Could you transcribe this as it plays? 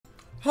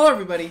Hello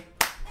everybody,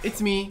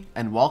 it's me,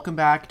 and welcome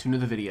back to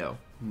another video.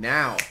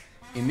 Now,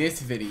 in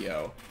this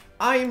video,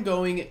 I am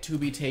going to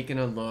be taking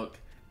a look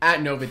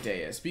at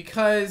Novadeaus,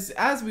 because,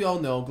 as we all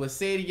know,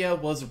 Glissadia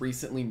was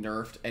recently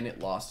nerfed and it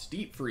lost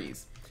Deep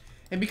Freeze.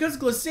 And because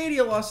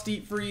Glissadia lost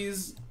Deep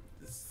Freeze,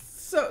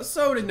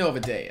 so did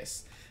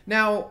Novadeaus.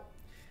 Now,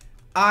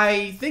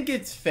 I think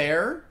it's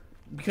fair,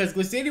 because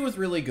Glissadia was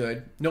really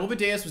good.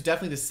 Novadeaus was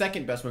definitely the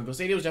second best one.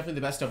 Glissadia was definitely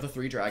the best of the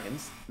three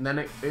dragons. And then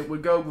it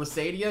would go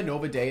Glissadia,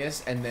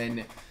 Novadeaus, and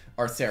then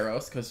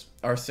Arceros, because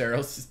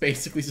Arceros is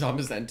basically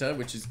Zamazenta,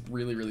 which is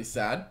really, really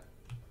sad.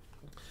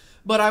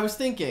 But I was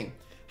thinking,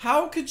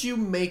 how could you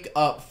make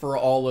up for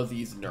all of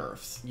these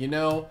nerfs, you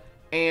know?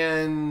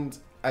 And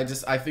I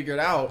figured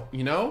out,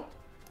 you know,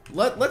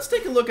 let's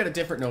take a look at a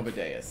different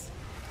Novadeaus.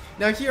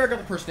 Now here I got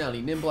the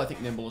personality Nimble. I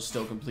think Nimble is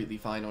still completely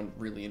fine on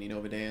really any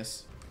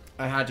Novadeaus.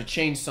 I had to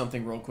change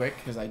something real quick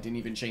because I didn't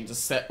even change the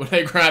set when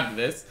I grabbed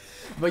this.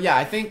 But yeah,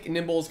 I think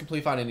Nimble is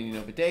completely fine in any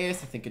Novadeaus.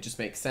 I think it just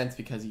makes sense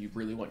because you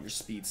really want your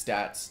speed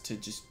stats to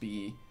just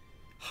be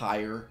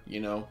higher,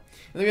 you know.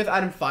 And then we have to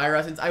add in Fire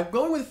Essence. I'm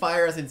going with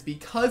Fire Essence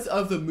because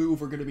of the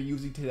move we're going to be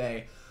using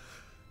today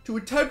to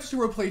attempt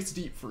to replace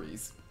Deep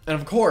Freeze. And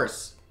of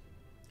course,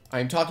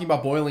 I'm talking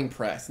about Boiling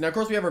Press. Now, of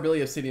course, we have our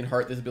ability Obsidian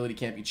Heart. This ability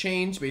can't be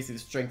changed. Basically,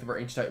 the strength of our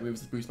ancient type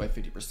moves is boosted by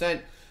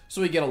 50%,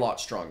 so we get a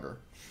lot stronger.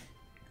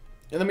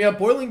 And then we have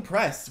Boiling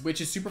Press, which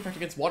is super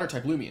effective against water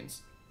type Loomians.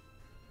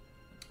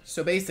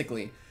 So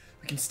basically,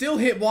 we can still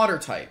hit water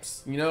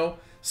types, you know?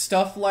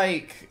 Stuff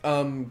like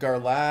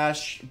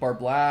Garlash,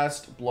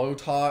 Barblast,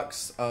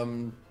 Blowtox,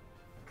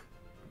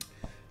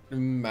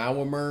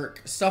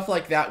 Mawamerk, stuff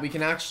like that, we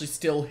can actually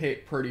still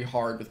hit pretty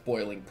hard with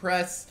Boiling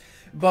Press.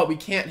 But we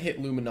can't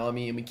hit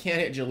Luminami, and we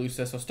can't hit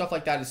Jalusa, so stuff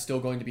like that is still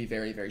going to be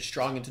very, very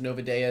strong into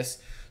Novadeaus.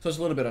 So it's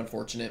a little bit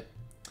unfortunate.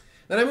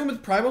 Then I went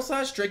with Primal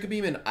Slash, Draco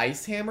Beam, and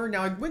Ice Hammer.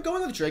 Now, I went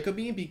going with Draco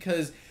Beam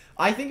because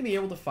I think being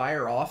able to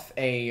fire off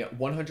a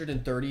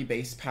 130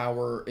 base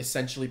power,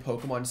 essentially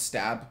Pokemon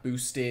Stab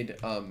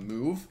boosted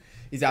move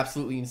is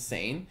absolutely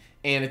insane.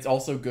 And it's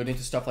also good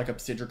into stuff like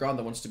Obsidian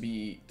that wants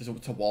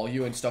to wall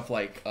you, and stuff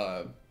like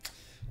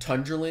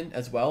Tundralin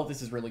as well.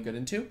 This is really good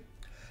into.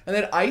 And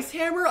then Ice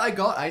Hammer, I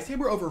got Ice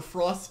Hammer over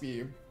Frost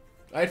Beam.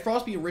 I had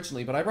Frost Beam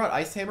originally, but I brought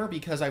Ice Hammer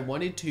because I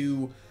wanted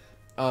to,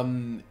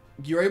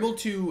 you're able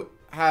to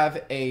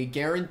have a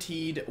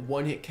guaranteed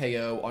one-hit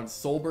KO on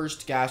Soul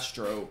Burst, Gas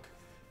Stroke,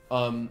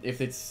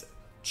 if it's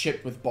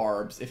chipped with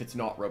barbs, if it's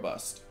not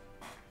robust.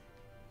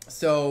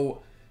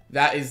 So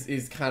that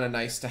is kind of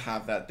nice to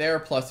have that there.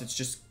 Plus, it's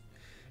just,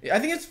 I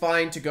think it's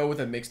fine to go with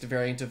a mixed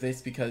variant of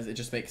this because it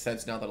just makes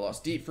sense now that I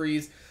lost Deep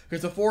Freeze.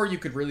 Because before, you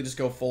could really just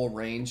go full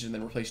range and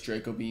then replace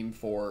Draco Beam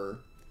for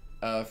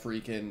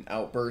freaking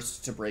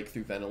Outburst to break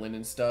through Venilin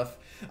and stuff.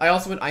 I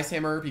also went Ice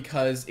Hammer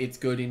because it's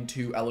good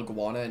into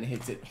Eliguana and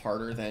hits it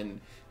harder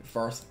than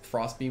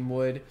Frost Beam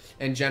would.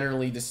 And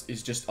generally, this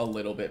is just a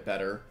little bit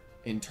better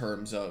in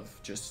terms of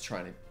just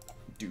trying to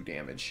do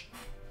damage.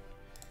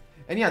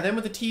 And yeah, then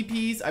with the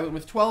TPs, I went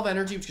with 12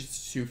 energy, which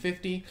is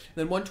 250. And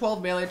then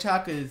 112 melee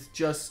attack is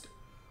just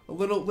a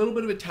little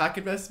bit of attack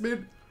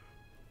investment.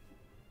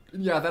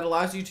 And yeah, that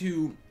allows you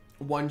to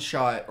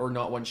one-shot, or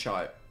not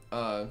one-shot,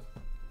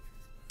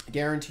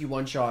 guarantee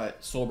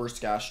one-shot Soul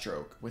Burst Gas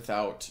Stroke with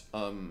Barb's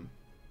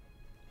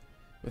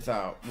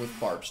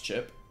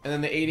Chip. And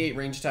then the 88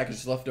 range attack is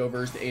just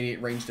leftovers. The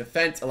 88 range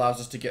defense allows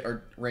us to get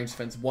our range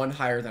defense 1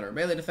 higher than our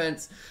melee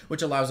defense,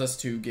 which allows us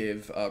to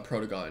give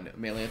Protogon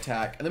melee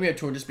attack. And then we have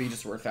 200 speed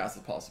just so we're as fast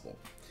as possible.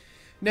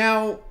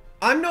 Now,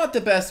 I'm not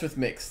the best with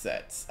mixed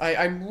sets.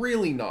 I'm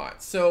really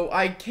not. So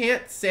I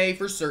can't say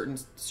for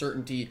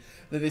certainty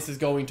that this is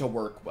going to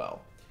work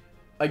well.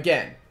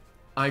 Again,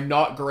 I'm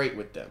not great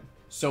with them.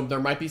 So there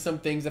might be some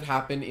things that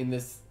happen in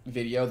this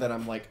video that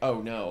I'm like, oh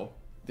no,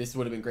 this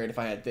would have been great if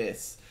I had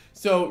this.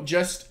 So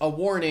just a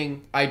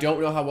warning, I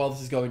don't know how well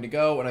this is going to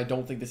go, and I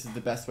don't think this is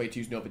the best way to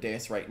use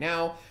Novadeaus right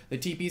now. The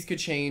TPs could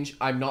change.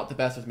 I'm not the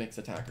best with mixed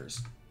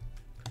attackers.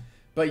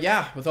 But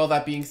yeah, with all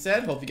that being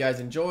said, hope you guys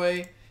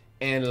enjoy,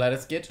 and let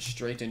us get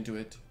straight into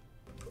it.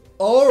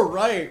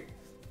 Alright,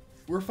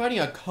 we're fighting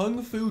a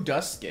Kung Fu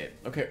Duskit.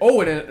 Okay,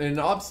 oh, and an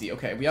Obsi.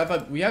 Okay,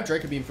 we have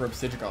Draco Beam for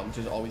Obsidian, which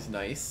is always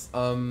nice.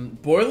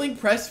 Boiling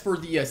Press for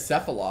the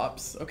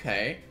Cephalops.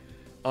 Okay.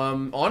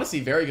 Honestly,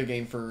 very good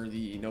game for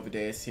the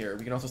Novadeaus here.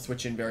 We can also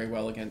switch in very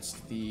well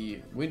against the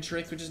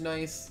Wintrix, which is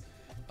nice.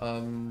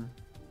 I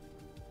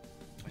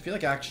feel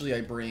like actually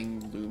I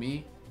bring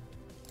Lumi.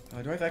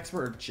 Do I have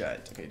Expert or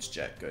Jet? Okay, it's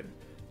Jet. Good.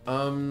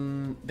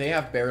 They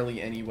have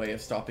barely any way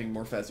of stopping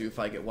Morphezu if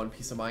I get one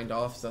piece of mind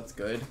off, so that's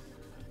good.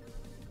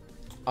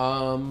 They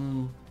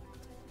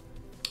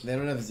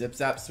don't have Zip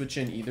Zap switch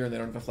in either, and they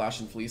don't have a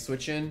Flash and Flee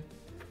switch in.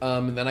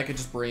 And then I could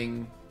just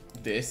bring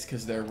this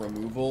because their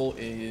removal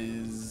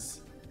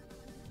is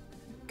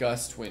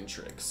Gust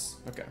Wintrix.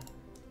 Okay.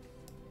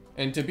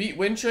 And to beat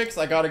Wintrix,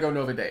 I gotta go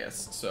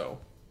Novadeaus, so.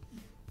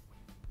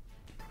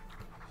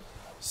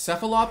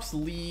 Cephalops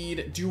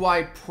lead. Do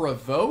I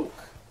provoke?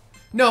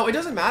 No, it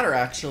doesn't matter,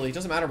 actually. It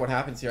doesn't matter what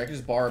happens here. I can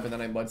just Barb, and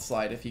then I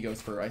Mudslide if he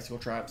goes for Icicle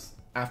Traps.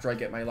 after I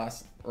get my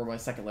last, or my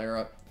second layer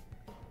up.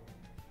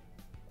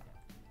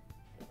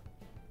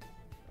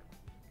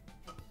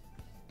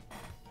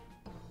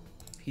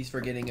 He's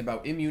forgetting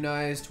about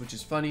immunized, which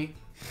is funny.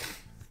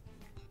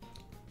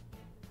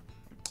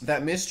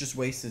 That miss just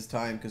wastes his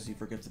time because he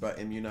forgets about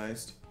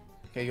immunized.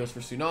 Okay, he goes for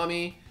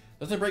tsunami.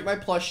 Doesn't break my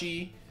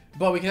plushie.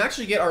 But we can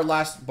actually get our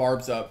last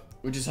barbs up,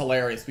 which is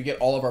hilarious. We get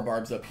all of our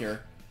barbs up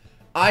here.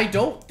 I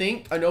don't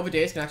think a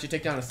Novadeaus can actually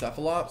take down a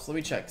Cephalops. Let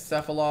me check.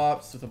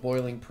 Cephalops with a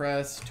boiling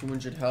press,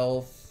 200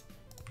 health.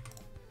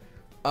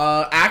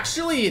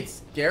 Actually,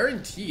 it's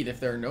guaranteed if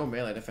there are no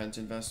melee defense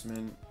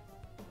investment.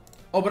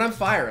 Oh, but I'm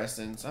Fire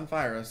Essence. I'm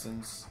Fire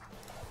Essence.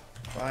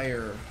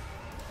 Fire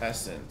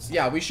Essence.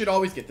 Yeah, we should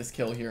always get this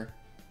kill here.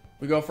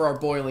 We go for our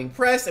boiling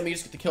press, and we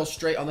just get the kill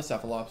straight on the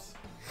Cephalops.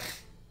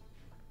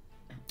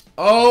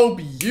 Oh,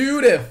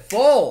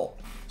 beautiful!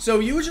 So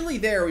usually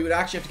there, we would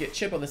actually have to get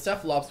chip on the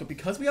Cephalops, but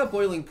because we have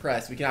boiling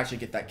press, we can actually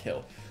get that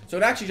kill. So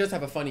it actually does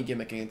have a funny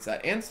gimmick against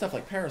that, and stuff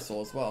like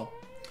Parasol as well.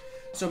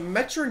 So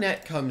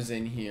Metronet comes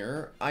in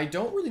here. I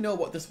don't really know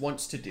what this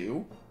wants to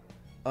do.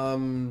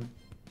 I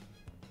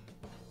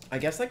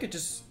guess I could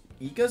just...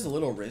 Ika's a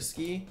little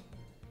risky.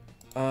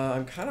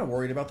 I'm kind of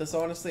worried about this,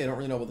 honestly. I don't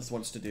really know what this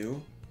wants to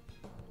do.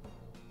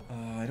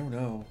 I don't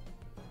know.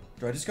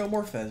 Do I just go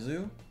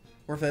Morphezu?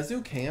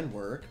 Morphezu can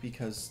work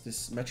because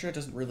this Metronet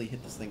doesn't really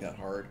hit this thing that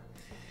hard.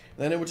 And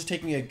then it would just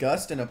take me a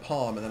Gust and a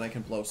Palm, and then I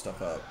can blow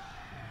stuff up.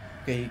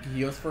 Okay,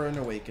 he goes for an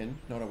Awaken.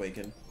 Not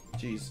Awaken.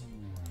 Jeez.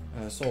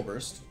 Soul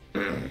Burst.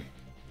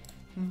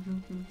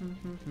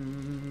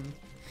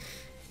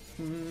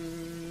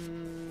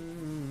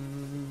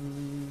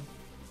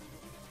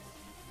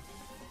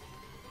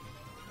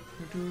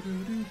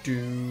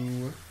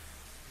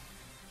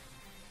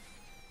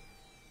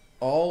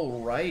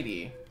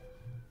 Alrighty.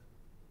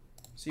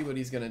 See what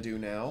he's gonna do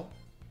now.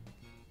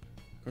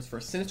 Goes for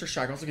a Sinister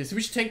Shackles. Okay, so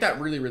we should take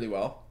that really, really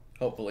well.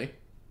 Hopefully.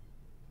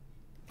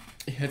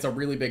 It's a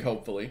really big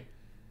hopefully.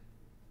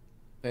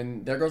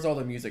 And there goes all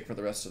the music for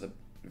the rest of the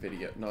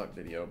video. Not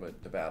video,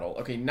 but the battle.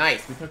 Okay,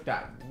 nice. We took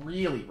that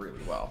really,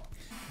 really well.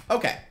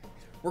 Okay.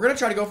 We're gonna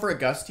try to go for a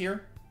Gust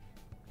here.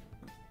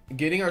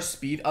 Getting our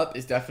speed up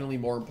is definitely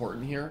more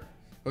important here.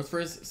 Goes for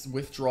his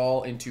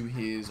withdrawal into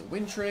his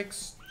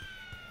Wintrix.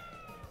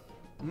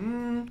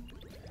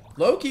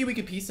 Low-key, we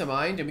could Peace of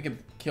Mind, and we can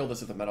kill this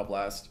with a Metal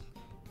Blast.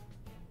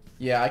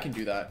 Yeah, I can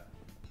do that.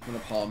 I'm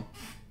gonna Palm.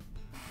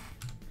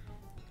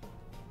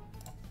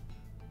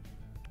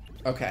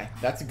 Okay,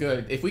 that's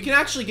good. If we can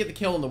actually get the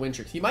kill on the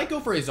Wintrix. He might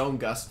go for his own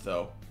Gust,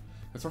 though.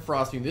 That's for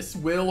Frost Beam. This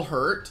will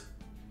hurt.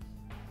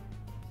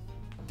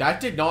 That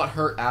did not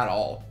hurt at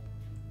all.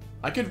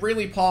 I could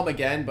really Palm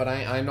again, but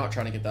I'm not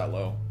trying to get that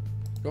low.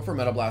 Go for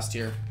Metal Blast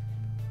here.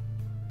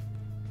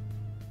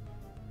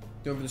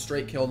 Go for the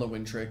straight kill on the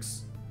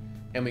Wintrix.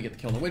 And we get the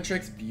kill on the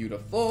Wintrix.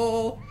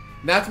 Beautiful.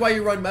 And that's why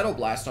you run Metal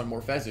Blast on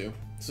Morphezu.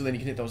 So then you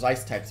can hit those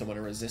ice types that want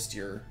to resist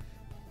your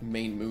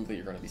main move that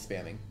you're going to be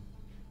spamming.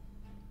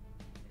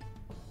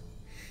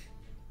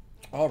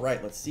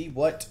 Alright, let's see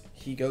what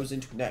he goes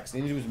into next.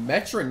 He goes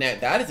Metronet.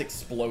 That is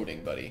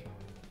exploding, buddy.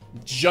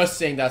 Just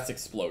saying that's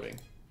exploding.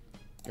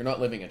 You're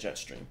not living a jet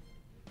stream.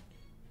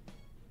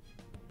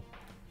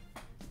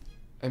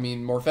 I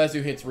mean,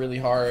 Morphezu hits really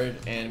hard,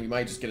 and we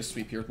might just get a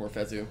sweep here with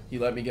Morphezu. He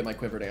let me get my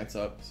Quiver Dance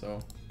up, so...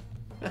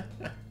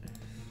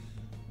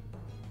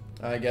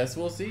 I guess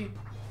we'll see.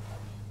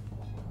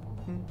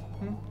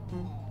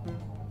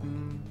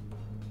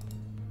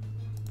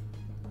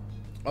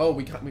 Oh,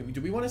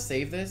 do we want to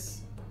save this?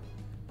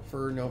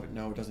 For no,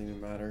 it doesn't even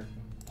matter.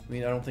 I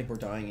mean, I don't think we're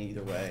dying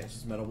either way. It's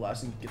just Metal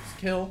Blasting gets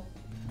the kill.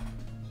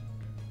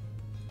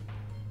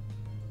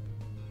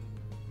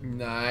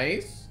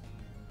 Nice.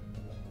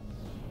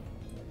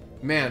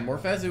 Man,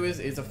 Morphezu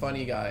is a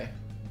funny guy.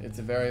 It's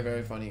a very,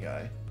 very funny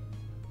guy.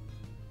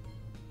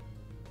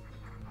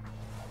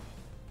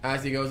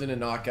 As he goes into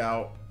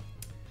knockout.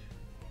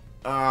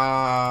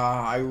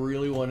 I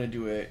really want to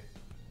do it.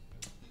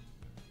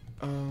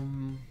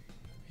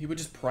 He would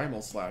just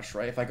Primal Slash,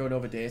 right? If I go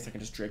Novadeaus, I can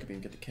just Draco Beam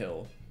and get the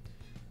kill.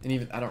 And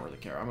even, I don't really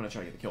care. I'm going to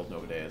try to get the kill with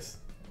Novadeaus.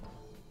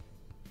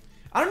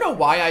 I don't know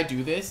why I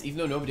do this, even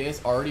though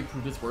Novadeaus already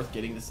proved it's worth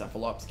getting the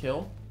Cephalops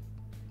kill.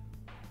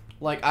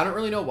 Like, I don't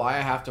really know why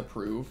I have to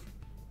prove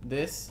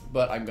this,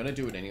 but I'm going to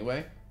do it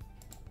anyway.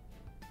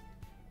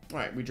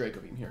 Alright, we Draco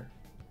Beam here.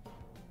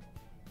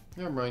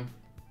 Never mind.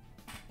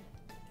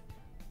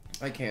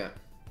 I can't.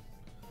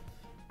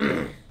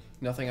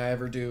 Nothing I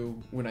ever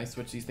do when I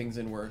switch these things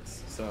in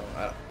works, so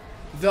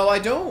though I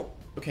don't...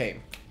 Okay,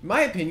 in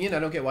my opinion, I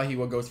don't get why he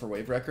goes for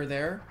Wave Wrecker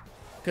there.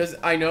 Because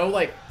I know,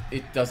 like,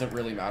 it doesn't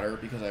really matter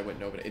because I wouldn't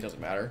know, but it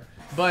doesn't matter.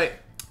 But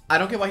I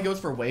don't get why he goes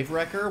for Wave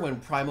Wrecker when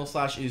Primal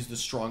Slash is the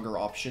stronger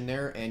option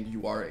there and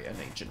you are an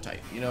ancient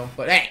type, you know?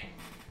 But hey,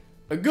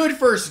 a good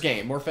first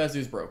game.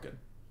 Morphezu's broken.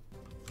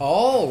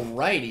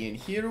 Alrighty, and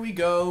here we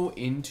go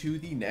into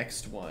the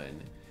next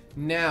one.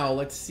 Now,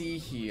 let's see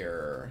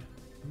here.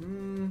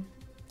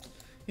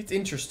 It's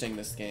interesting,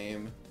 this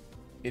game.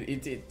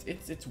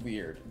 It's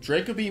weird.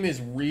 Draco Beam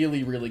is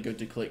really, really good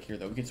to click here,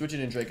 though. We can switch it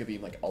in Draco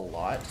Beam, like, a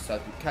lot. So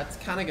that's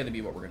kind of going to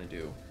be what we're going to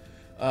do.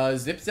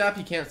 Zip Zap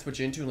he can't switch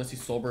into unless he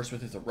Soul Burst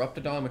with his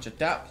Eruptodon, which at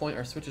that point,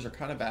 our switches are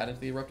kind of bad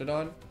into the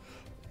Eruptodon.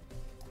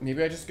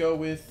 Maybe I just go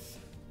with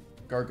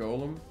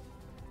Gargolem.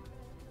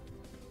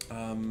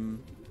 The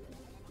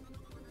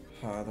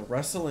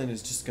Wrestling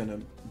is just going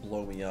to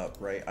blow me up,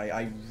 right?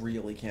 I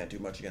really can't do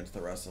much against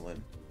the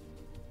Wrestling.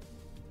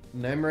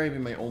 Nemray would be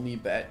my only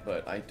bet,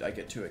 but I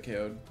get to it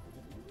KO'd.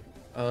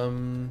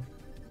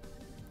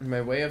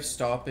 My way of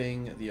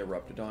stopping the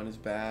Eruptodon is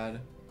bad.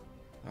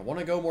 I want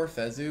to go more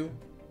Fezu,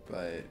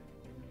 but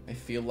I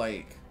feel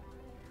like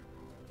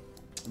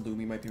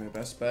Loomian might be my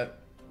best bet.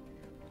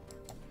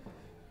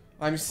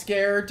 I'm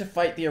scared to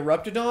fight the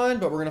Eruptodon,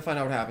 but we're going to find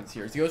out what happens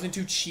here. So he goes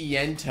into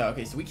Chienta.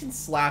 Okay, so we can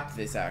slap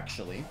this,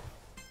 actually.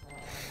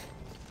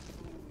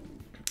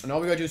 And all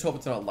we got to do is hope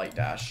it's not Light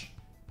Dash.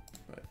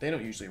 But they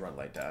don't usually run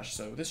Light Dash,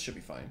 so this should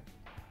be fine.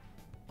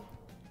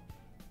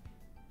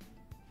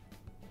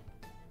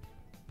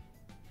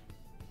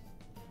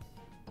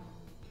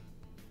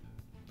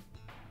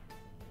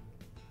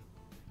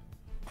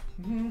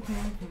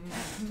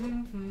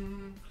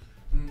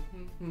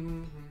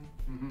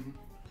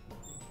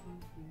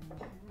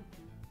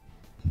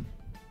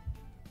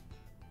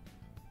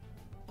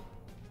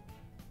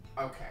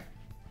 Okay.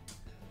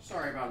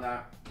 Sorry about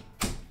that.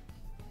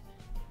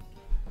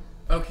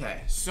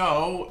 Okay,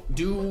 so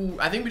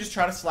I think we just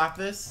try to slap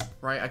this,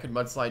 right? I could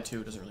mudslide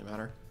too, it doesn't really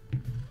matter.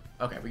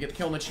 Okay, we get the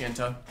kill on the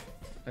Chienta.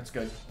 That's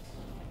good.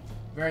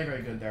 Very,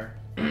 very good there.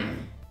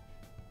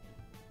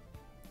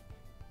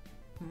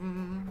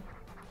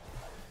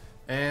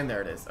 And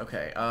there it is.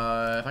 Okay,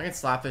 if I can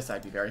slap this,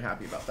 I'd be very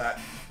happy about that.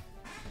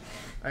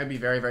 I'd be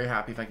very, very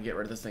happy if I can get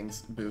rid of this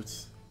thing's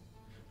boots.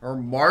 Or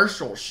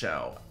Marshall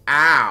Shell.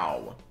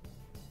 Ow!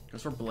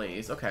 Goes for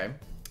Blaze. Okay.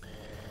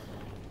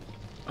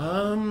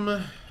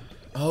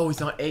 Oh, he's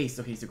not Ace.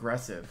 Okay, he's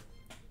aggressive.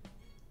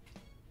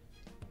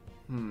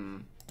 Okay,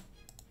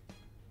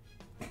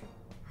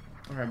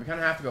 we kind of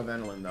have to go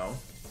Venilin, though.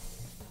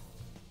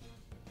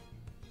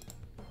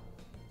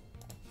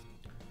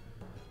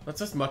 Let's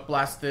just Muck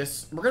Blast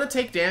this. We're going to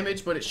take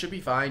damage, but it should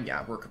be fine.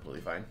 Yeah, we're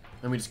completely fine.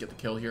 Then we just get the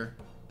kill here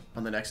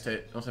on the next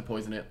hit. Unless I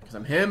poison it, because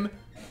I'm him.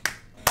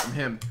 I'm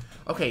him.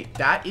 Okay,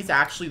 that is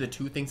actually the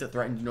two things that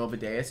threatened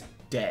Novadeaus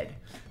dead.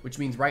 Which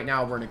means right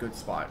now we're in a good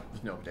spot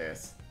with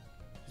Novadeaus.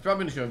 He's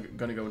probably just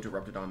going to go into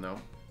Eruptodon, though.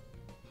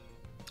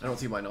 I don't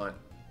see why not.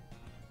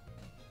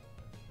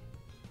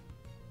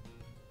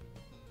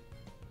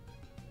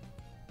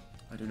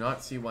 I do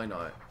not see why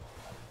not.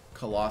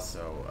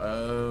 Colosso.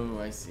 Oh,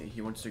 I see.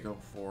 He wants to go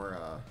for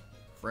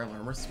Frail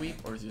Armor Sweep,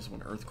 or is he just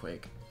want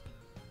Earthquake?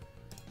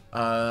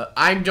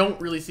 I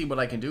don't really see what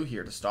I can do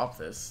here to stop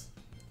this.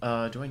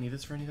 Do I need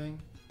this for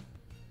anything?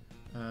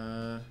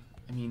 I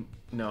mean,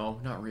 no,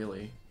 not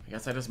really. I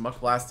guess I just Muck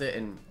Blast it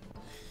and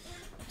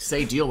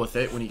say deal with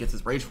it when he gets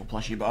his Rageful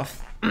plushie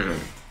buff.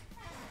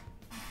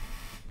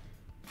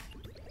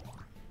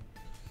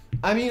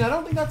 I mean, I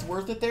don't think that's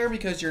worth it there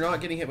because you're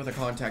not getting hit with a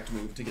contact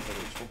move to get the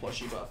Rageful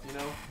plushie buff, you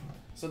know?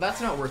 So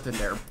that's not worth it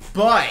there.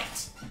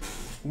 But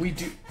we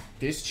do.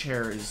 This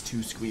chair is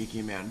too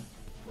squeaky, man.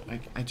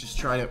 I just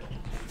try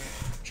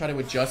to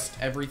adjust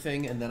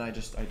everything and then I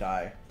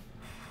die.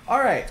 All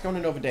right,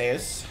 going to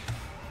Novadeaus.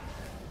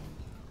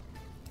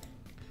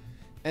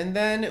 And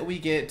then we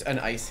get an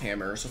Ice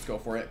Hammer, so let's go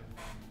for it.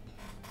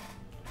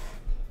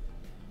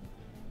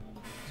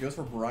 He goes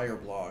for Briar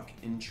Block.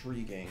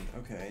 Intriguing.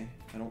 Okay.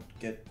 I don't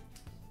get...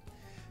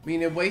 I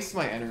mean, it wastes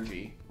my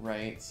energy,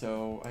 right?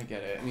 So, I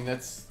get it. I mean,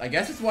 I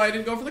guess that's why I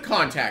didn't go for the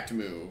contact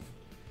move.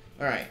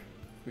 Alright.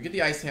 We get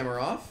the Ice Hammer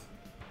off.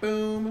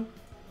 Boom.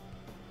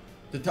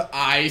 The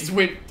eyes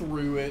went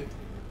through it.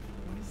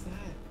 What is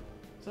that?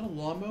 Is that a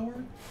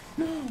lawnmower?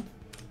 No.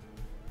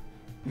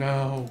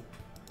 No.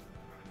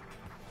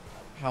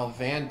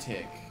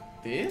 Halvantic.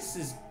 This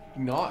is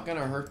not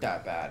gonna hurt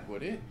that bad,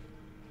 would it?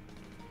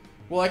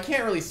 Well, I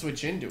can't really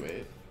switch into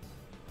it.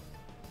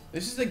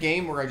 This is a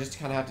game where I just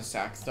kind of have to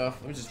sack stuff.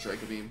 Let me just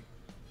Draco Beam.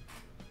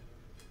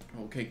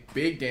 Okay,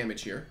 big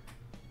damage here.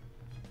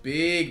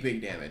 Big,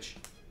 big damage.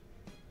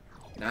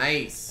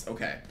 Nice.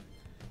 Okay.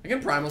 I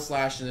can Primal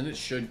Slash and then it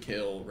should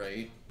kill,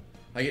 right?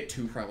 I get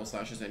 2 Primal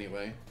Slashes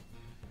anyway.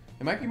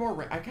 It might be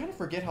more... I kind of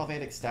forget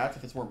Halvantic stats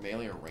if it's more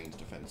melee or ranged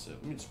defensive.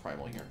 Let me just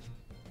Primal here.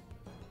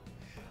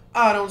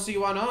 I don't see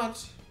why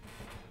not.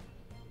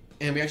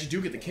 And we actually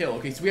do get the kill.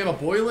 Okay, so we have a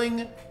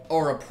Boiling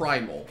or a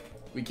Primal.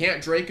 We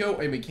can't Draco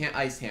and we can't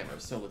Ice Hammer.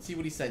 So let's see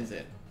what he sends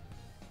in.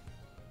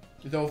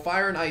 Though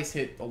Fire and Ice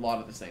hit a lot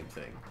of the same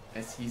thing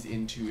as he's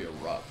into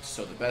Erupt.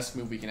 So the best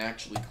move we can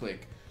actually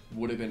click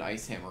would have been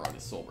Ice Hammer on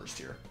his Soul Burst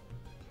here.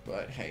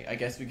 But hey, I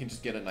guess we can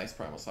just get a nice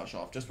Primal Slash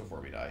off just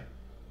before we die.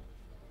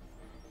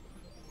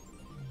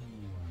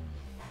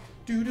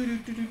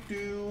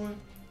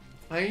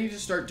 I need to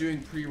start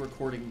doing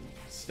pre-recording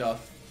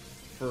stuff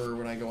for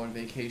when I go on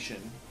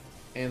vacation.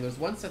 And there's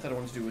one set that I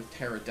want to do with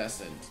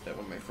Terradescent that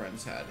one of my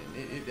friends had,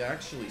 and it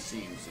actually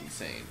seems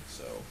insane.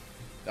 So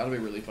that'll be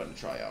really fun to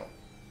try out.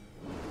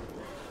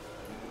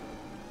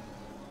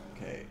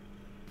 Okay,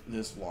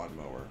 this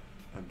lawnmower.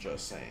 I'm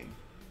just saying.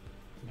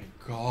 Oh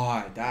my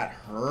god, that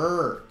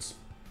hurts.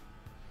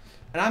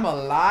 And I'm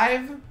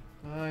alive.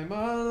 I'm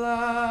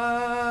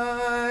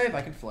alive.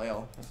 I can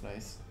flail. That's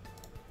nice.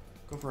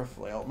 Go for a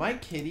flail. My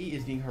kitty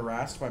is being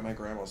harassed by my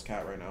grandma's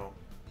cat right now.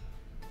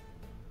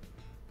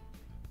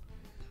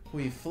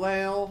 We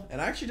flail.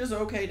 And actually does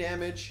okay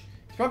damage.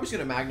 He's probably just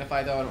going to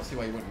magnify, though. I don't see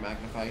why he wouldn't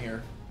magnify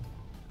here.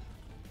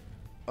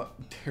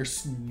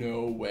 There's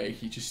no way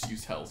he just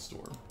used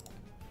Hellstorm.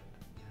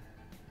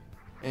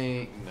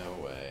 Ain't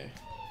no way.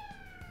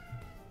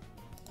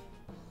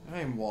 I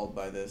am walled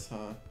by this,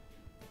 huh?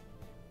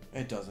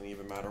 It doesn't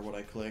even matter what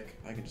I click.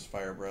 I can just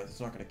Fire Breath. It's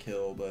not going to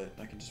kill, but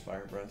I can just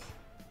Fire Breath.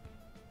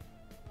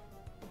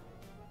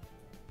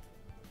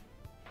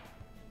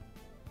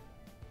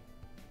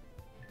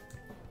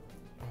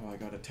 Oh, I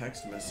got a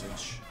text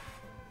message.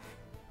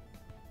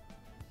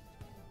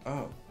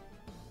 Oh.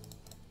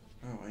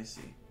 Oh, I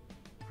see.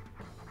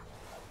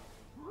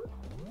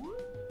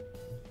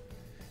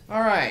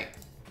 Alright.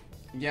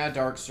 Yeah,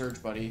 Dark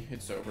Surge, buddy.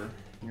 It's over.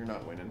 You're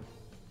not winning.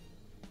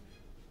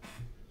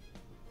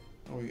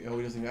 Oh, he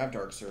doesn't even have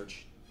Dark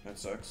Surge. That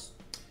sucks.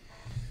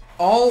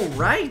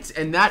 Alright,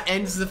 and that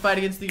ends the fight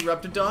against the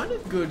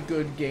Eruptodon.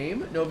 Good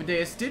game.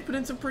 Novadeaus did put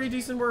in some pretty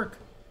decent work.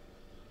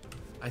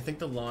 I think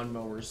the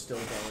lawnmower's still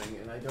going,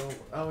 and I don't...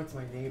 Oh, it's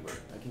my neighbor.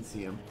 I can see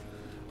him.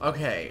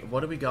 Okay,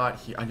 what do we got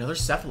here? Another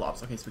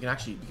Cephalops. Okay, so we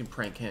can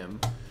prank him.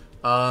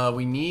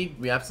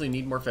 We absolutely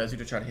need Morphezu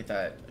to try to hit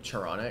that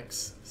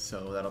Charonix.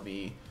 So that'll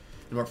be...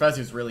 And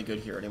Morphezu's really good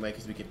here anyway,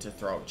 because we get to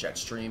throw out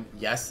Jetstream.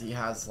 Yes, he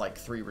has like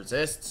 3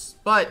 resists,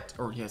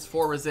 or he has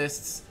 4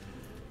 resists,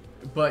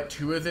 but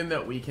 2 of them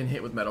that we can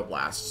hit with Metal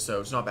Blast,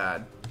 so it's not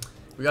bad.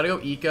 We gotta go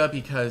Ika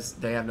because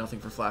they have nothing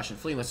for Flash and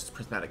Flee unless it's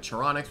Prismatic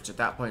Charonix, which at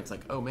that point it's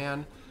like, oh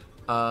man.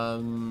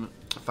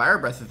 Fire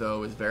Breath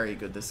though is very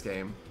good this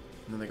game.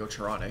 And then they go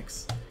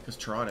Charonix, because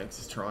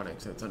Charonix is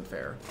Charonix, and it's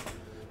unfair.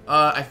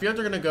 I feel like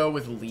they're gonna go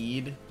with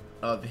lead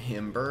of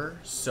Himber,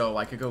 so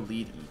I could go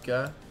lead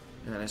Ika.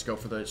 And then I just go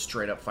for the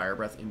straight up Fire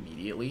Breath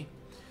immediately.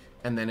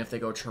 And then if they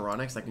go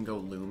Charonix, I can go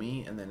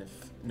Loomy. And then if...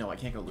 No, I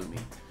can't go Loomy.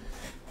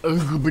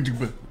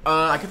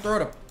 I could throw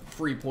out a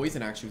free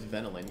poison actually with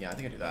Venilin. Yeah, I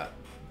think I do that.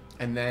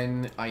 And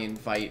then I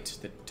invite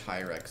the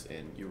Tyrex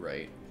in. You're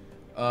right.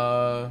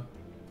 Alrighty.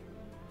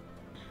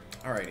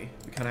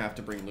 We kind of have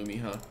to bring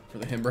Loomy, huh? For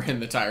the Himber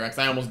and the Tyrex.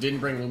 I almost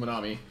didn't bring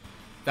Luminami.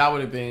 That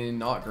would have been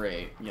not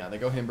great. Yeah, they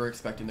go Himber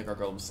expecting the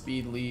Gargoyle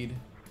speed lead.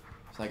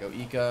 So I go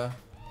Ika.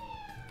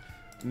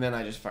 And then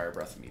I just Fire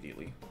Breath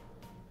immediately.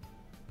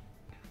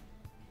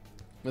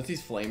 Once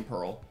he's Flame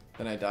Pearl,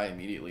 then I die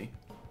immediately.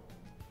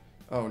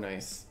 Oh,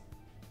 nice.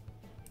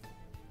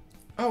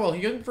 Oh, well,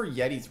 he went for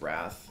Yeti's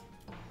Wrath.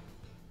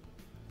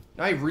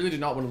 I really did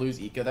not want to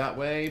lose Ika that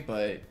way,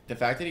 but the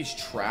fact that he's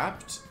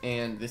trapped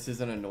and this is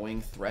an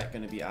annoying threat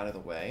going to be out of the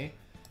way,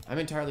 I'm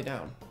entirely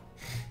down.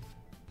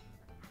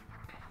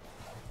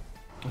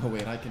 Oh,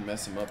 wait, I can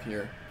mess him up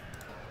here.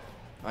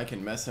 I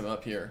can mess him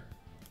up here.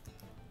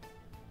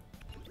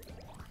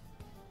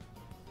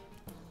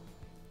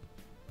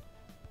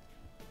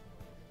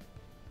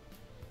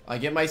 I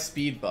get my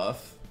speed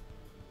buff.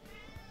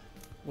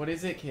 What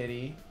is it,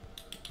 kitty?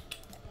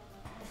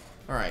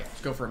 Alright, let's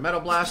go for a Metal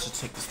Blast.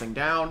 Just take this thing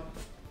down.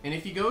 And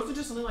if he goes to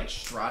just something like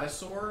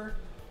Stratosaur,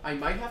 I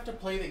might have to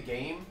play the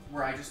game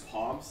where I just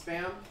palm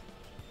spam.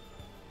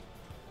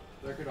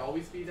 There could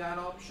always be that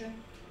option.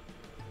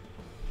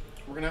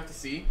 We're gonna have to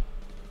see.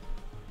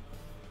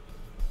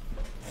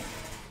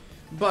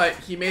 But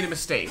he made a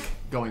mistake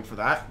going for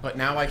that. But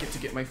now I get to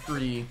get my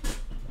free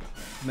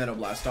Metal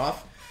Blast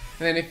off.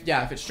 And then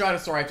if it's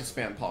Stratosaur, I have to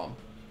spam Palm.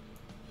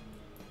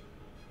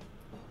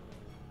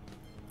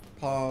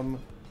 Palm.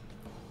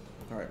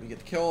 Alright, we get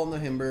the kill on the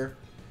Himber.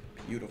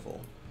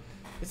 Beautiful.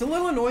 It's a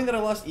little annoying that I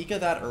lost Ika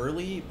that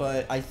early,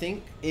 but I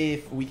think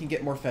if we can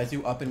get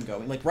Morphezu up and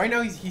going. Like, right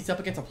now he's up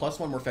against a +1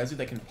 Morphezu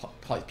that can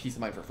Peace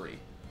of Mind for free.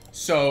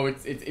 So,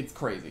 it's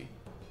crazy.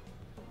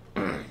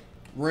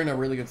 We're in a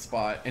really good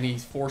spot, and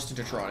he's forced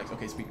into Charonix.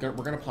 Okay, so we're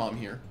going to Palm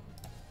here.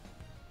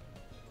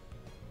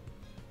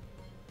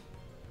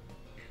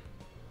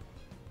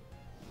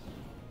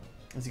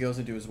 As he goes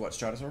into his what?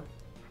 Stratosaur?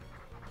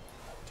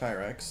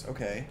 Tyrex.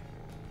 Okay.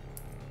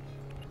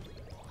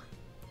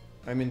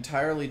 I'm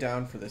entirely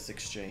down for this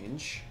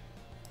exchange.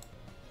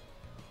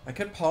 I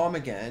could Palm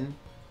again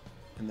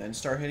and then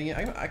start hitting it.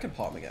 I could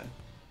Palm again.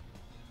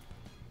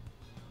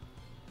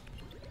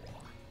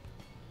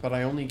 But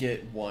I only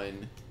get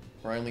 1,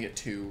 or I only get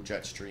 2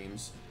 jet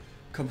streams.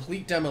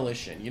 Complete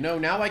Demolition. You know,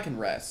 now I can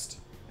rest.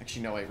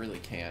 Actually, no, I really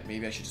can't.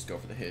 Maybe I should just go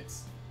for the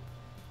hits.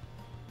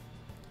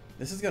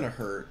 This is gonna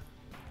hurt.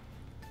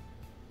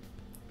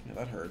 Yeah,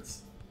 that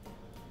hurts.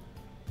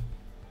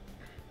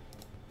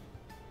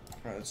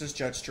 Alright, let's just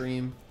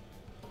Jetstream.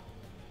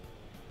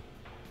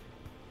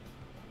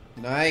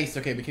 Nice.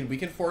 Okay, we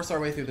can force our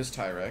way through this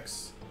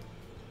Tyrex.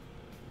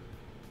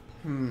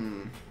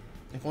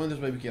 If only there's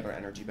a way we could get our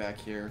energy back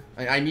here.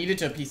 I needed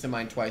to Peace of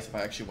Mind twice if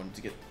I actually wanted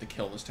to get the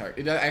kill on this Tyrex.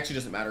 It actually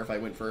doesn't matter if I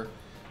went for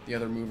the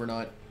other move or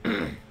not.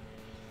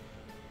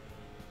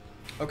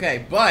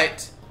 Okay,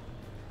 but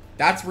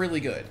that's really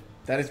good.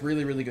 That is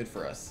really, really good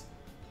for us.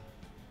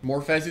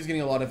 Morphezu's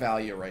getting a lot of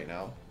value right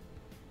now.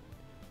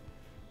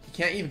 He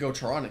can't even go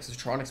Charonix, because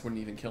Charonix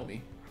wouldn't even kill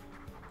me.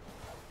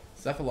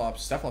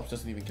 Cephalops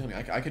doesn't even kill me.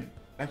 I could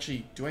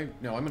actually,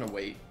 no, I'm gonna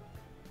wait.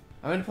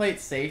 I'm gonna play it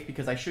safe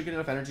because I should get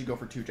enough energy to go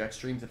for 2 jet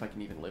streams if I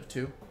can even live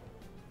 2.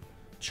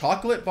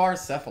 Chocolate bar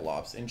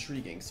Cephalops,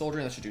 intriguing.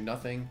 Soldiering, that should do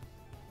nothing.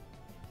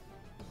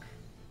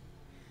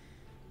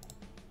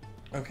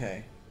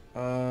 Okay,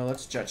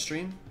 let's jet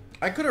stream.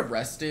 I could have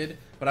rested,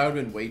 but I would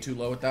have been way too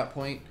low at that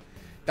point.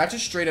 That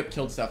just straight up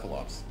killed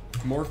Cephalops.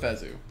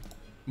 Morphezu.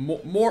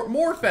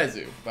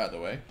 Morphezu, by the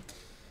way.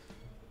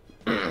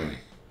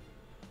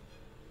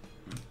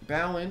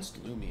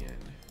 Balanced Loomian.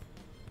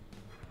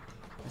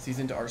 This he's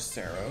into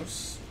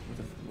Arceros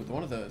with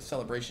one of the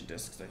celebration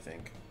discs, I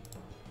think.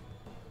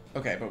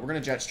 Okay, but we're gonna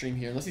jet stream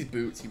here. Unless he's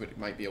boots, he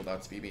might be able to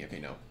outspeed me. Okay,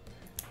 no.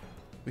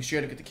 We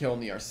should get the kill on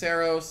the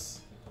Arceros.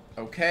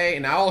 Okay,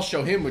 and now I'll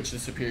show him which the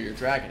superior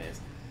dragon is.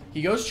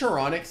 He goes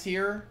Charonix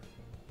here,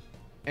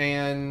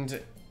 and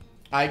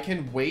I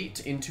can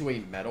wait into a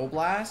Metal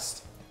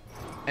Blast,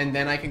 and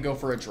then I can go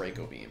for a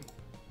Draco Beam.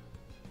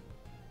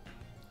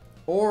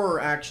 Or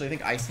actually, I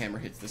think Ice Hammer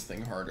hits this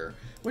thing harder.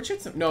 Which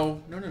hits him?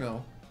 No.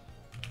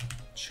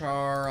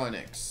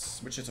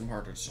 Charonix, which hits him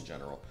harder just in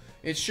general.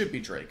 It should be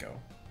Draco,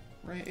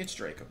 right? It's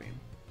Draco Beam.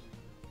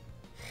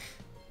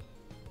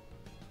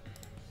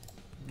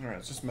 Alright,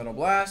 it's just Metal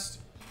Blast.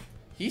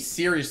 He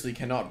seriously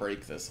cannot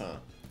break this, huh?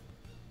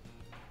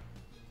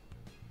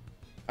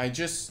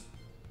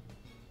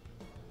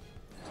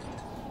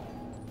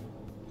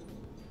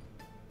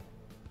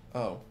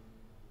 Oh.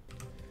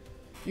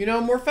 You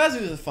know,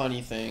 Morphezu is a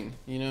funny thing.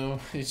 You know,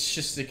 it's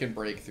just, it can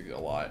break through a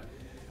lot.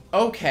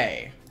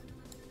 Okay.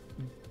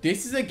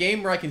 This is a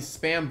game where I can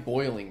spam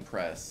Boiling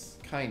Press.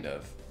 Kind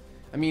of.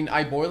 I mean,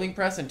 I Boiling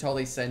Press until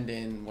they send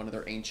in one of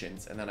their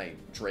Ancients, and then I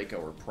Draco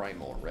or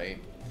Primal,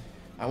 right?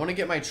 I want to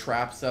get my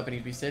traps up. I need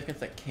to be safe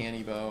against that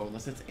Canny Bow,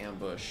 unless it's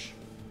Ambush.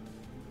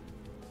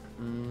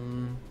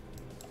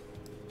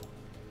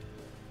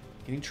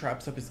 Getting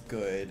traps up is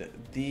good.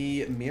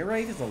 The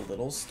Mirwraith is a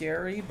little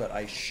scary, but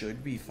I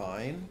should be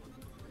fine.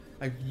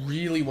 I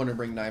really want to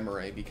bring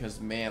Nymare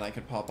because, man, I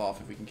could pop off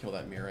if we can kill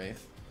that Mirwraith.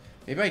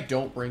 Maybe I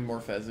don't bring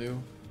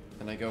Morphezu,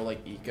 and I go,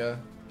 like, Ika.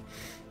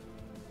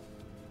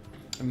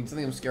 I mean,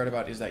 something I'm scared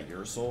about is that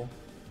Ursul.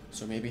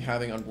 So maybe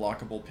having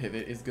unblockable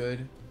pivot is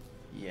good.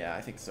 Yeah,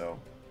 I think so.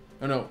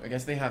 Oh, no, I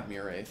guess they have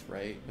Mirwraith,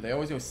 right? But they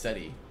always go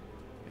Seti,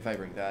 if I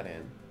bring that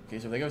in. Okay,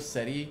 so if they go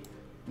Seti...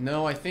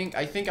 No, I think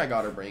I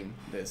gotta bring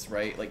this,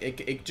 right? Like,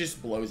 it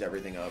just blows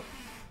everything up.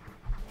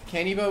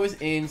 Canny Bow is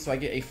in, so I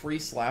get a free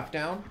slap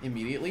down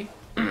immediately.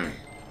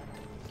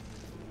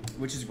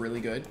 Which is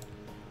really good.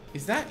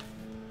 Is that...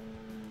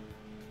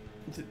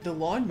 the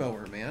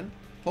lawnmower, man?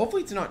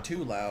 Hopefully it's not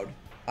too loud.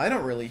 I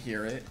don't really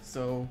hear it,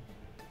 so...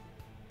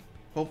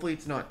 hopefully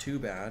it's not too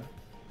bad.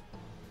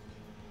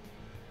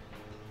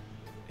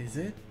 Is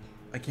it?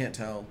 I can't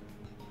tell.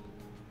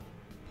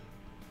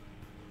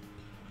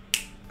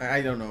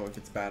 I don't know if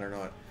it's bad or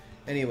not.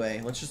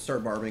 Anyway, let's just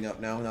start barbing up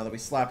now that we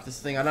slapped this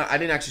thing. I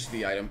didn't actually see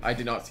the item. I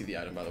did not see the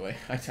item, by the way.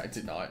 I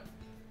did not.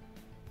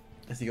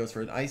 As he goes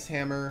for an Ice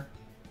Hammer.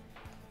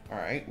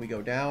 Alright, we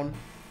go down. I'm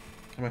going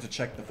to have to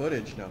check the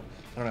footage. No,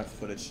 I don't have the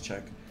footage to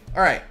check.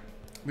 Alright,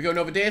 we go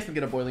Novadeaus. We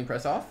get a Boiling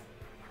Press off.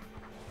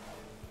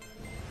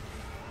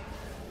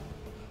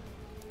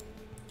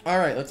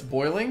 Alright, let's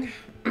Boiling.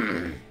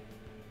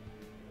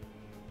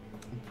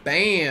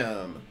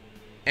 Bam!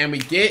 And we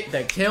get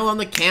the kill on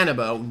the Canny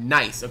Bow.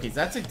 Nice. Okay, so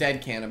that's a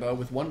dead Canny Bow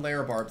with 1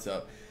 layer of barbs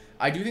up.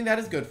 I do think that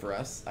is good for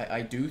us.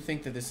 I do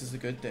think that this is a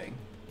good thing.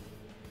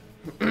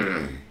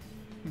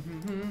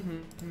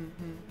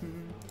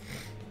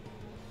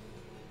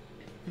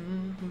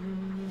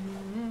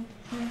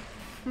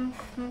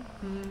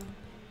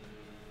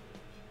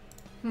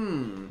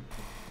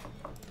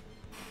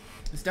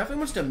 This definitely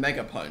wants to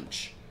Mega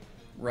Punch,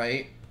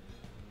 right?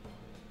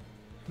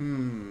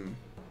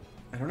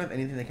 I don't have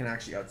anything that can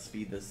actually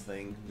outspeed this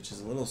thing, which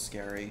is a little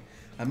scary.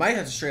 I might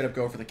have to straight up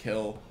go for the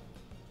kill.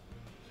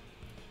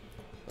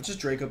 Let's just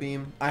Draco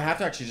Beam. I have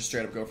to actually just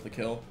straight up go for the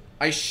kill.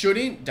 I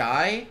shouldn't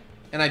die,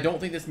 and I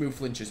don't think this move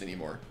flinches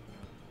anymore.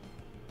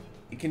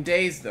 It can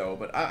daze, though,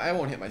 but I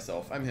won't hit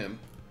myself. I'm him.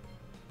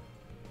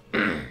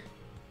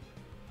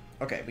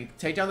 Okay, we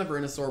take down the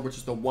Venusaur, which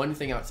is the one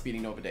thing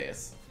outspeeding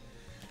Novadeaus.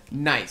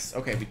 Nice.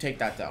 Okay, we take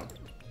that down.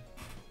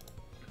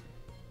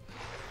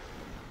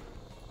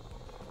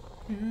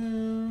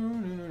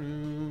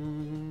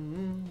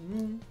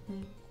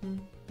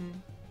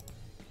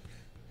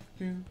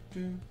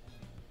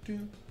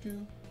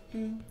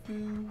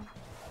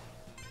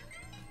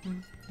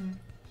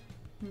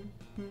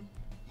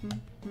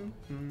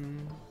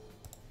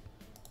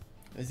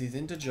 As he's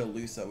into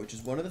Jalusa, which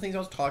is one of the things I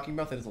was talking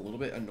about that is a little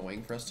bit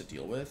annoying for us to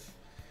deal with.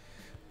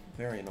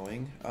 Very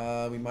annoying.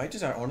 We might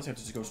just honestly have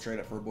to just go straight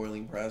up for a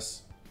Boiling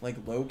Press. Like,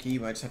 low-key, we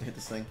might just have to hit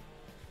this thing.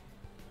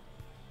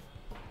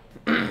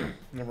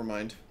 Never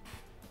mind.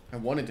 I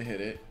wanted to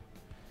hit it.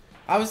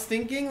 I was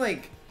thinking,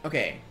 like,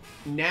 okay,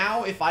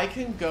 now if I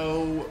can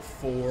go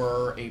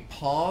for a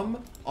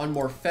Palm on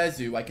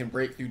Morphezu, I can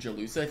break through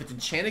Jalusa. If it's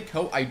Enchanted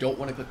Coat, I don't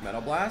want to click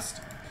Metal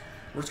Blast.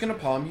 We're just going to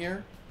Palm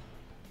here.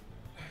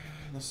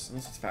 Unless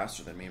it's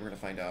faster than me. We're going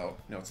to find out.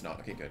 No, it's not.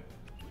 Okay, good.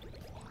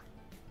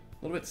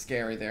 A little bit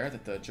scary there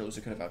that the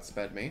Jalusa could have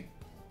outsped me.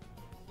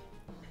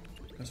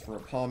 Goes for a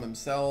Palm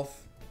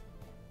himself.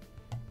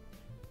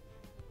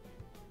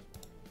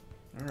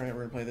 Alright, we're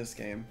going to play this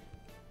game.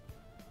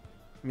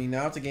 I mean,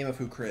 now it's a game of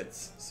who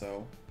crits,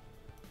 so...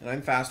 And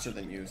I'm faster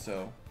than you,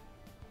 so...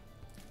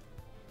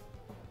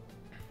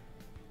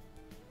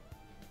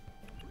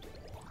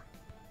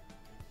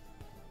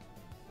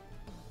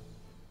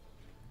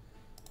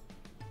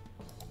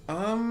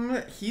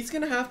 He's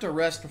gonna have to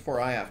rest before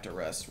I have to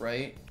rest,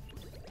 right?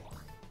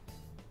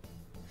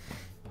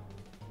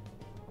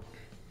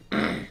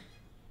 Oh,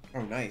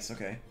 nice,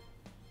 okay.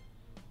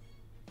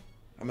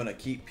 I'm gonna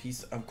keep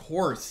peace. Of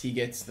course he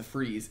gets the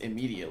freeze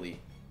immediately.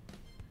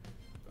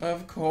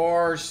 Of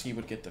course he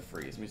would get the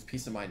freeze. I mean,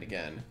 peace of mind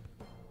again.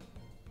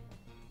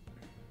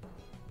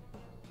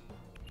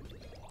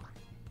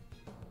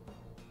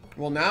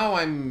 Well, now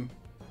I'm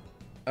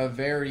a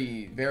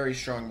very, very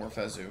strong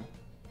Morphezu.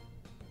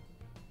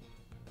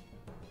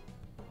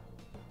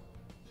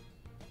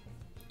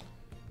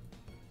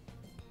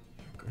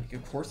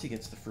 Of course he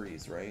gets the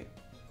freeze, right?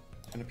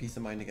 And a peace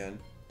of mind again.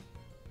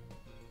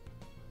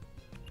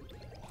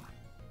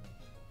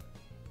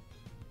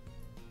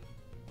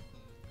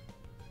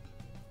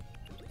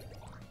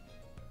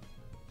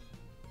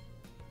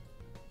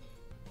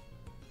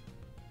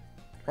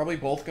 Probably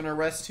both gonna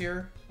rest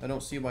here. I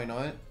don't see why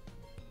not.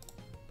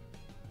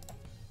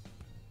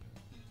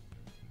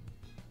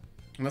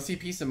 Unless he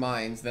peace of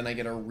minds, then I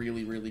get a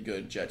really, really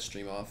good jet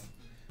stream off.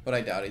 But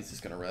I doubt he's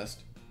just gonna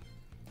rest.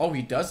 Oh,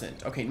 he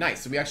doesn't. Okay,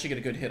 nice. So we actually get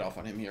a good hit off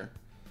on him here.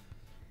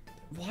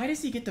 Why does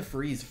he get the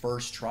freeze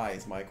first try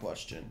is my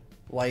question.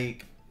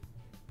 Like,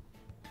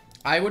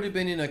 I would have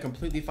been in a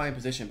completely fine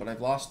position, but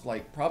I've lost,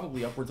 like,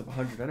 probably upwards of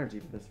 100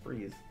 energy to this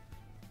freeze.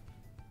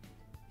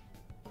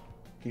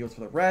 He goes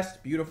for the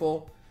rest.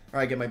 Beautiful.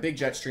 Alright, get my big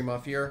jet stream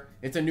off here.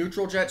 It's a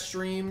neutral jet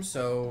stream,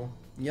 so...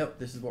 Yep,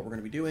 this is what we're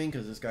going to be doing,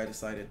 because this guy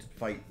decided to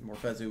fight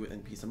Morphezu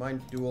in Peace of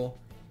Mind duel.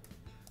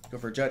 Go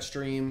for a jet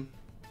stream.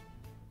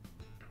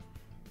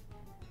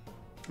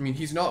 I mean,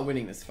 he's not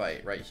winning this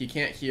fight, right? He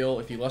can't heal.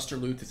 If he Luster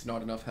Loots, it's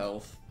not enough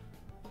health.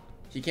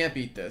 He can't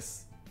beat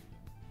this.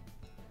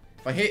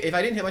 If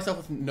I didn't hit myself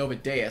with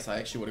Novadeaus, I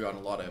actually would have gotten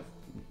a lot of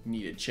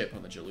needed chip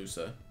on the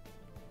Jalusa.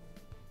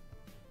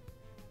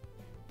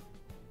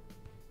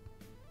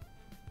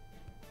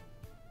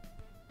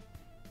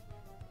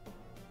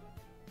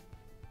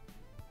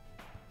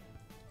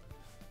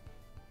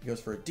 He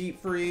goes for a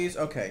deep freeze.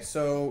 Okay,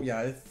 so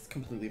yeah, it's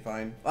completely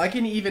fine. I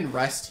can even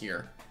rest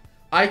here.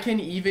 I can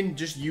even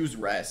just use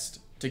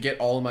rest to get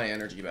all of my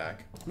energy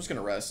back. I'm just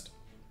gonna rest.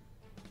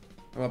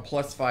 I'm a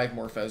 +5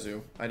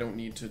 Morphezu. I don't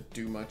need to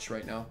do much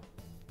right now.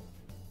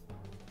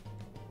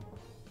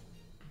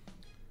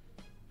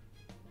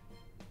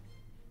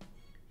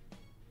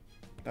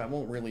 That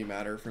won't really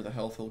matter for the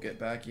health he'll get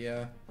back,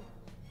 yeah.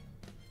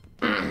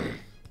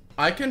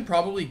 I can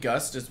probably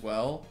Gust as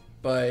well,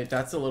 but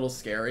that's a little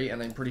scary,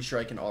 and I'm pretty sure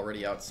I can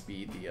already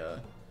outspeed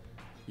the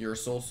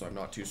Ursul, so I'm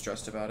not too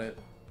stressed about it.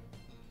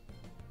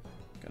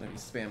 Gonna be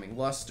spamming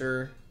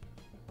Luster.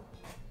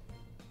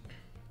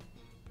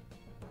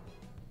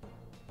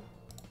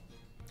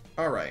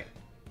 Alright.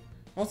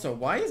 Also,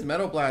 why is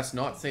Metal Blast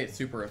not say it's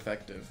super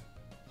effective?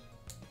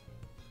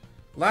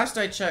 Last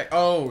I checked...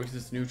 Oh, because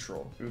it's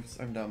neutral. Oops,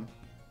 I'm dumb.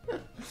 I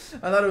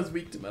thought it was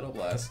weak to Metal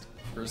Blast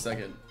for a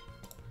second.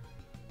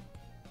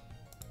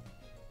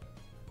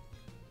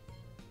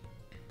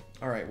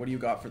 Alright, what do you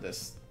got for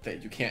this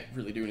that you can't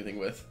really do anything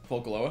with?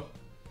 Volcaloa?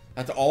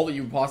 That's all that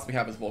you possibly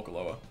have is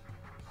Volcaloa.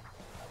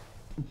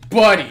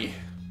 Buddy!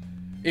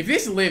 If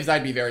this lives,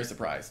 I'd be very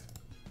surprised.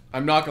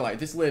 I'm not gonna lie. If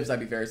this lives, I'd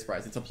be very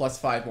surprised. It's a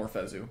 +5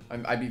 Morphezu.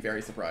 I'd be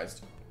very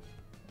surprised.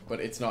 But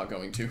it's not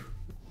going to.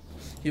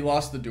 He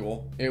lost the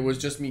duel. It was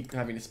just me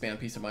having to spam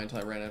Peace of Mind until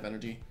I ran out of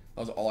energy.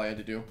 That was all I had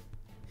to do.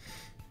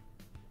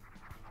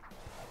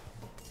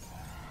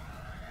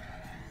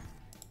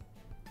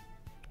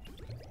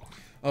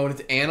 Oh, and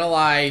it's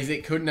Analyze.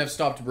 It couldn't have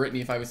stopped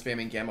Brittany if I was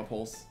spamming Gamma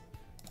Pulse.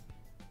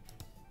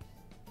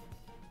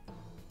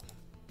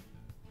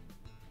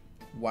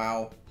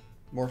 Wow.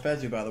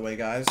 Morphezu, by the way,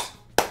 guys.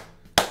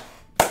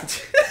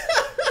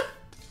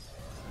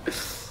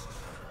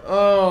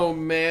 Oh,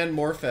 man.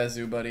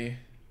 Morphezu, buddy.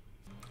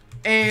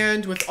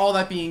 And with all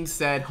that being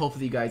said,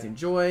 hopefully you guys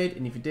enjoyed.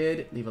 And if you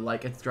did, leave a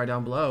like and subscribe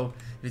down below.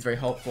 It is very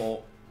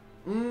helpful.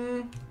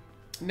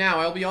 Now,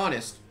 I'll be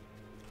honest.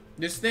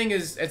 This thing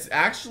it's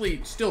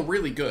actually still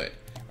really good.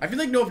 I feel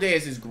like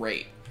Novadeaus is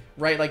great,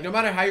 right? Like, no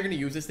matter how you're going to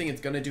use this thing,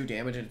 it's going to do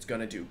damage and it's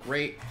going to do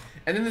great.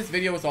 And then this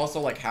video was also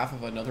like half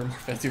of another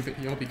Morphezu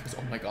video because,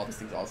 oh my god, this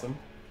thing's awesome.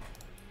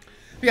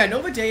 But yeah,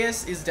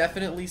 Novadeaus is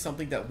definitely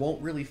something that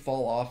won't really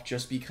fall off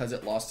just because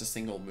it lost a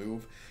single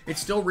move. It's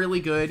still really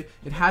good.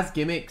 It has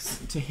gimmicks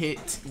to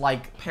hit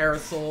like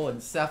Parasol and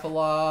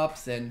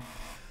Cephalops and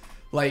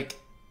like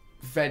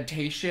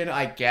Ventation,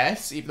 I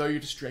guess, even though you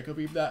just Draco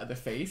Beam that in the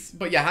face.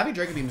 But yeah, having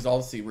Draco Beam is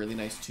obviously really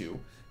nice too,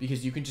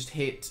 because you can just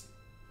hit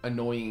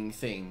annoying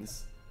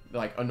things,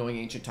 like annoying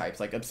ancient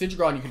types. Like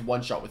Obsidian, you can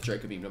one-shot with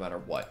Draco Beam no matter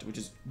what, which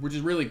is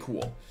really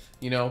cool,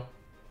 you know?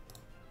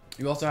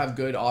 You also have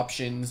good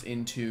options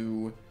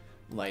into,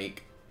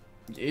 like,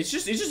 it's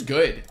just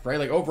good, right?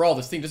 Like, overall,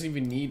 this thing doesn't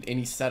even need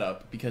any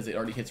setup because it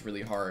already hits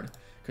really hard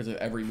because of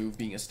every move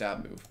being a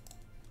stab move.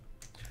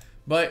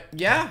 But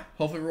yeah,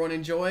 hopefully everyone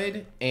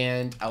enjoyed,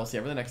 and I will see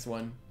you for the next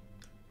one.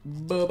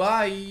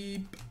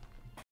 Bye-bye.